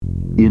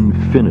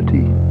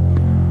infinity.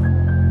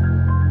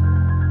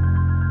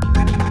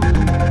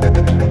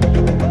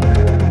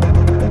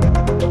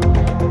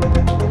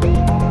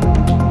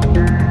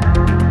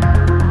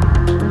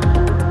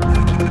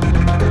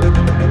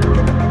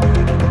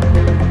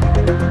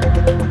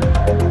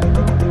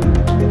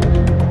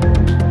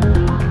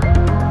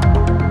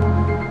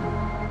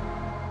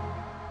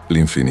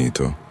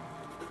 L'infinito.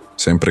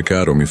 Sempre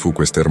caro mi fu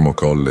quest'ermo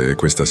colle e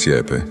questa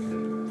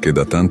siepe, che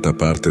da tanta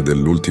parte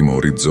dell'ultimo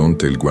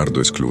orizzonte il guardo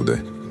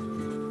esclude.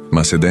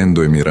 Ma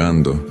sedendo e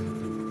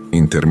mirando,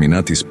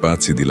 interminati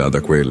spazi di là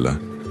da quella,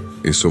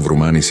 e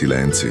sovrumani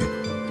silenzi,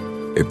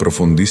 e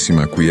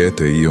profondissima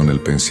quiete io nel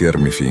pensier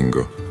mi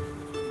fingo,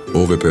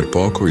 ove per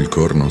poco il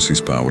cor non si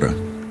spaura,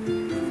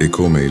 e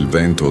come il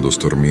vento odo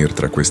stormir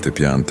tra queste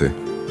piante,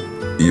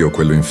 io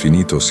quello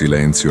infinito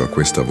silenzio a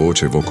questa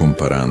voce vo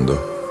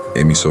comparando,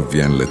 e mi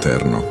sovvien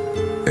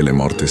l'eterno, e le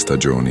morte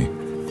stagioni,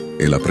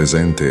 e la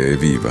presente è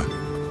viva,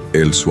 e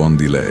il suon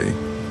di lei.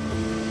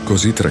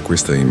 Così tra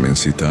questa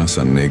immensità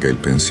s'annega il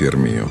pensier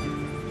mio,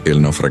 e il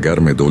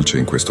naufragar m'è dolce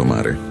in questo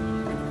mare.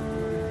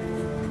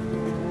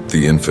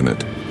 The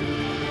infinite.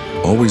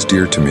 Always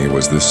dear to me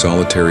was this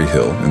solitary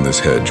hill and this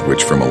hedge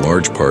which from a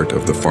large part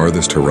of the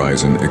farthest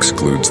horizon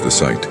excludes the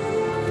sight.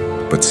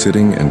 But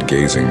sitting and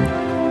gazing,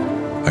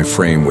 I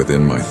frame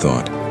within my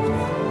thought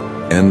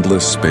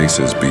endless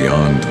spaces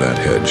beyond that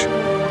hedge,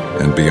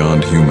 and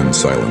beyond human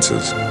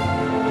silences,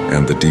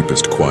 and the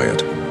deepest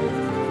quiet,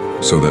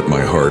 so that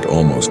my heart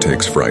almost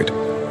takes fright.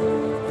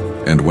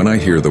 And when I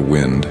hear the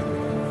wind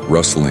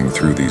rustling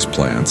through these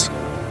plants,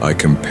 I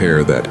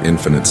compare that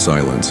infinite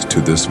silence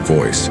to this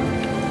voice,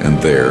 and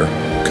there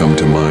come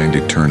to mind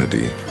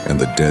eternity and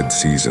the dead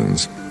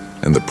seasons,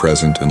 and the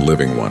present and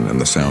living one and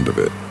the sound of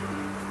it.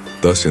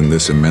 Thus in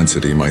this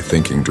immensity my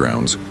thinking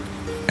drowns,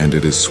 and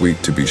it is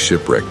sweet to be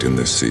shipwrecked in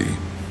this sea.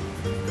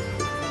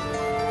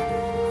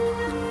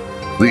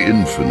 The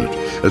infinite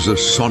as a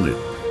sonnet,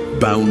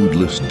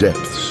 boundless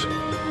depths.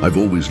 I've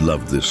always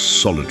loved this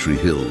solitary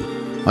hill.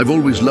 I've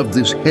always loved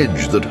this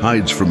hedge that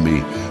hides from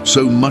me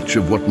so much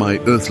of what my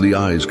earthly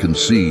eyes can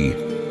see.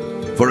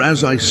 For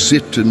as I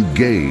sit and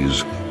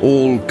gaze,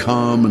 all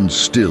calm and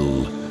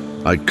still,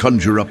 I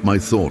conjure up my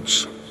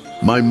thoughts.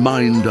 My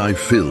mind I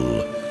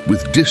fill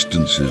with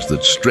distances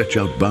that stretch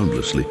out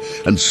boundlessly,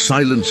 and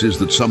silences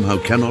that somehow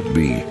cannot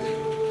be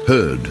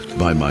heard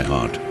by my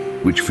heart,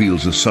 which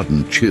feels a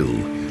sudden chill.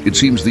 It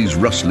seems these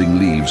rustling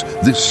leaves,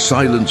 this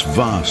silence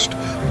vast,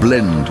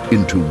 blend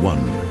into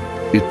one.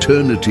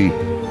 Eternity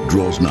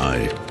draws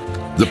nigh.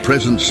 The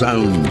present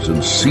sounds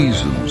and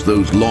seasons,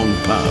 those long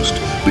past,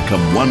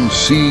 become one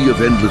sea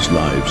of endless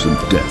lives and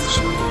deaths.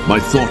 My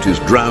thought is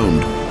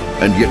drowned,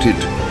 and yet it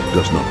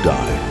does not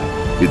die.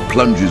 It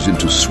plunges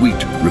into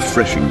sweet,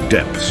 refreshing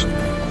depths.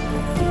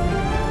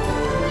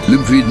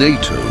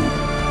 L'Infinito,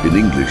 in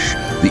English,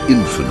 The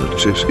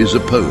Infinite, is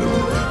a poem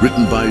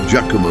written by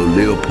Giacomo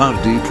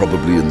Leopardi,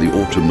 probably in the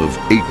autumn of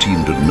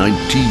 1819.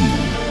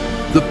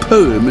 The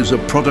poem is a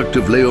product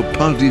of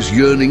Leopardi's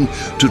yearning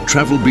to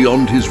travel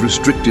beyond his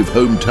restrictive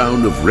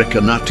hometown of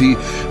Recanati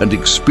and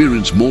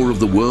experience more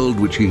of the world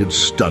which he had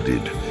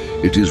studied.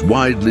 It is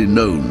widely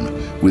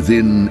known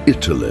within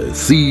Italy.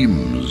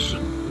 Themes.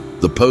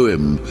 The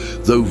poem,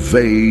 though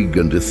vague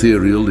and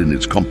ethereal in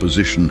its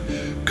composition,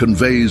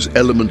 conveys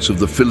elements of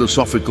the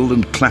philosophical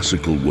and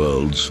classical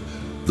worlds,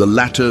 the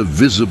latter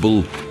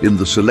visible in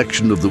the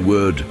selection of the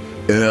word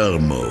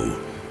ermo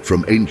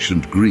from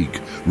ancient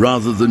Greek,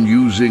 rather than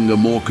using a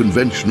more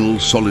conventional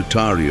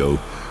solitario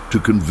to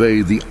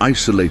convey the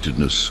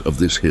isolatedness of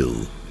this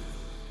hill.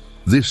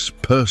 This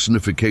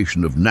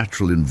personification of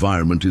natural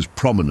environment is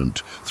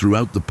prominent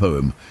throughout the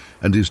poem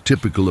and is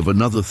typical of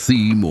another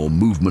theme or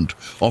movement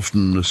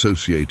often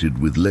associated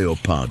with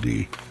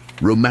Leopardi,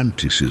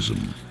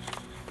 romanticism.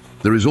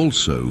 There is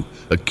also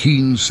a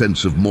keen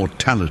sense of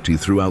mortality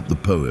throughout the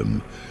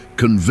poem,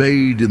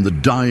 conveyed in the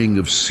dying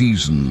of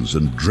seasons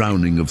and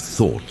drowning of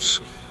thoughts,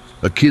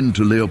 akin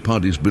to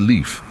Leopardi's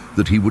belief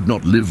that he would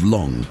not live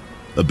long,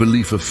 a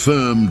belief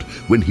affirmed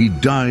when he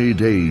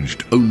died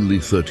aged only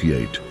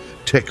 38.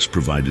 Text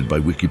provided by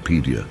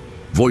Wikipedia.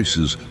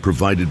 Voices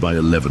provided by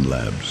 11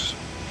 Labs.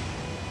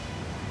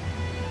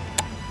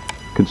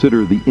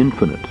 Consider the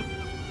infinite,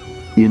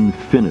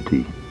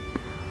 infinity.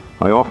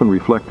 I often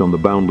reflect on the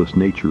boundless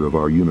nature of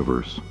our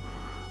universe.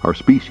 Our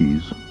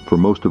species, for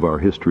most of our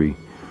history,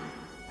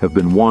 have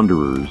been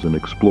wanderers and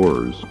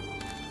explorers.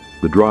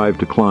 The drive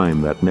to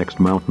climb that next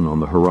mountain on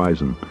the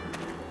horizon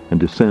and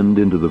descend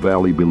into the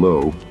valley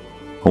below,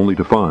 only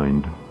to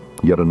find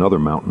yet another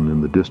mountain in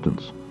the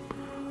distance,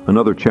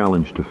 another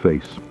challenge to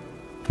face,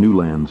 new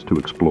lands to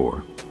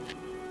explore.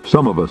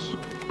 Some of us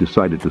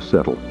decided to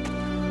settle.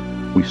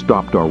 We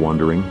stopped our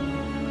wandering,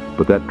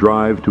 but that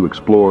drive to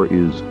explore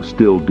is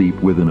still deep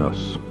within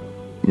us,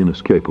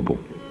 inescapable.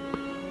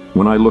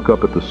 When I look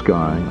up at the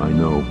sky, I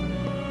know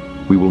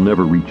we will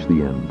never reach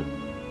the end.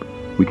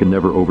 We can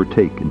never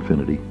overtake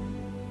infinity,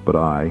 but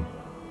I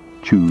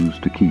choose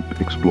to keep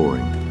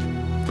exploring.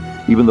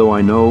 Even though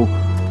I know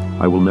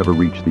I will never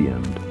reach the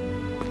end.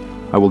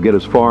 I will get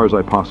as far as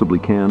I possibly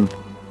can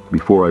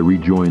before I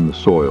rejoin the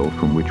soil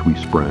from which we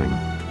sprang.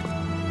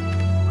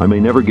 I may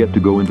never get to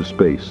go into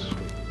space,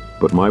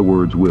 but my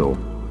words will.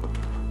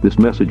 This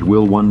message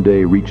will one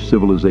day reach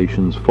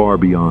civilizations far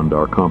beyond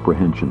our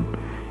comprehension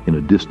in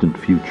a distant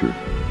future.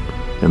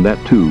 And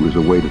that too is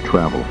a way to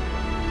travel,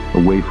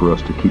 a way for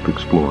us to keep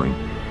exploring,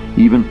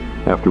 even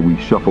after we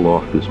shuffle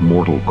off this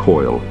mortal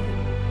coil.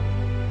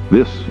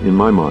 This, in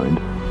my mind,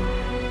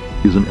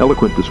 is an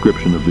eloquent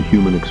description of the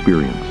human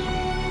experience,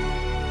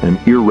 an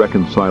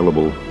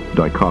irreconcilable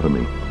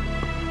dichotomy,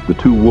 the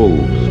two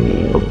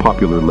wolves of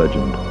popular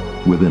legend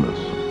within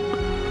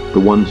us, the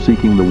one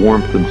seeking the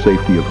warmth and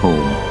safety of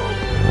home,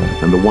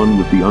 and the one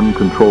with the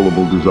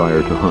uncontrollable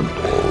desire to hunt.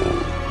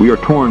 We are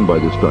torn by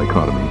this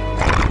dichotomy.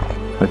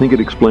 I think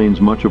it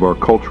explains much of our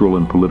cultural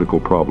and political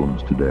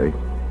problems today.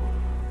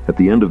 At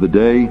the end of the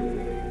day,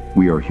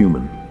 we are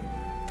human.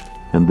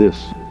 And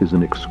this is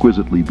an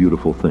exquisitely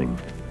beautiful thing,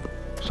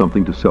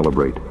 something to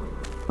celebrate,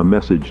 a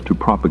message to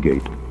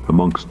propagate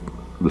amongst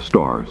the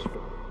stars.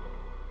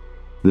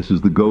 This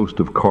is the ghost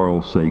of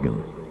Carl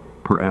Sagan,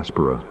 per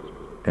aspera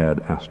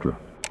ad astra.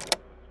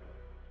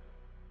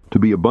 To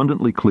be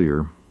abundantly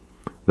clear,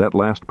 that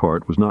last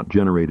part was not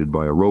generated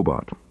by a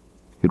robot.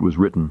 It was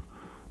written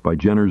by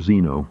Jenner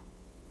Zeno,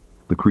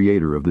 the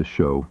creator of this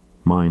show,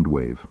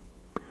 Mindwave,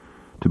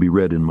 to be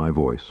read in my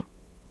voice.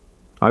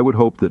 I would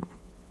hope that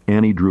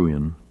Annie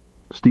Druyan,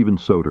 Steven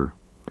Soter,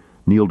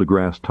 Neil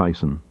deGrasse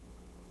Tyson,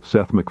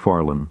 Seth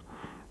MacFarlane,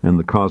 and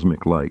the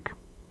Cosmic Like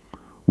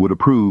would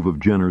approve of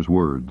Jenner's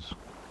words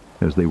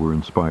as they were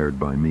inspired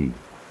by me.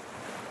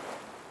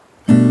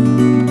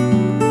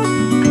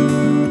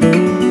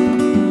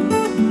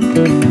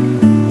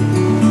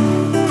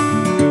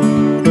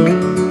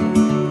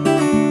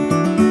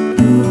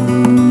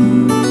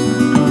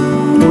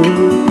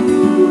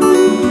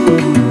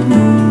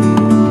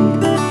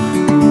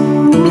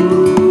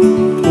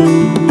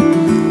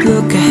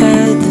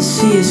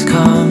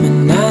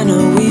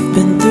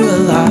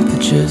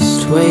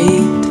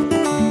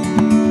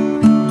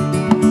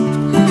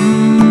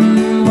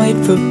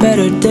 For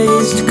better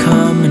days to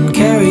come and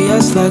carry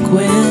us like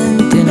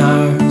wind in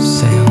our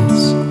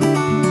sails.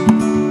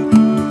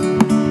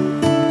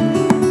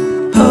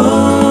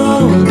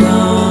 Hold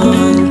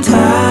on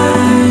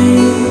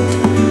tight,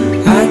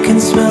 I can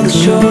smell the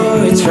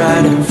shore, it's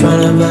right in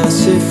front of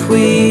us if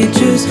we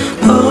just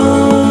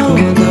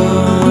hold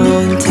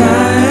on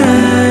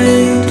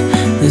tight.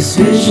 This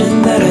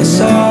vision that I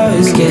saw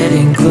is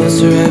getting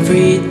closer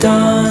every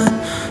dawn.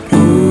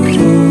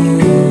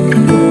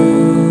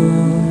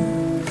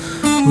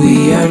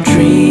 We are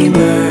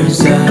dreamers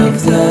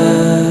of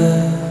the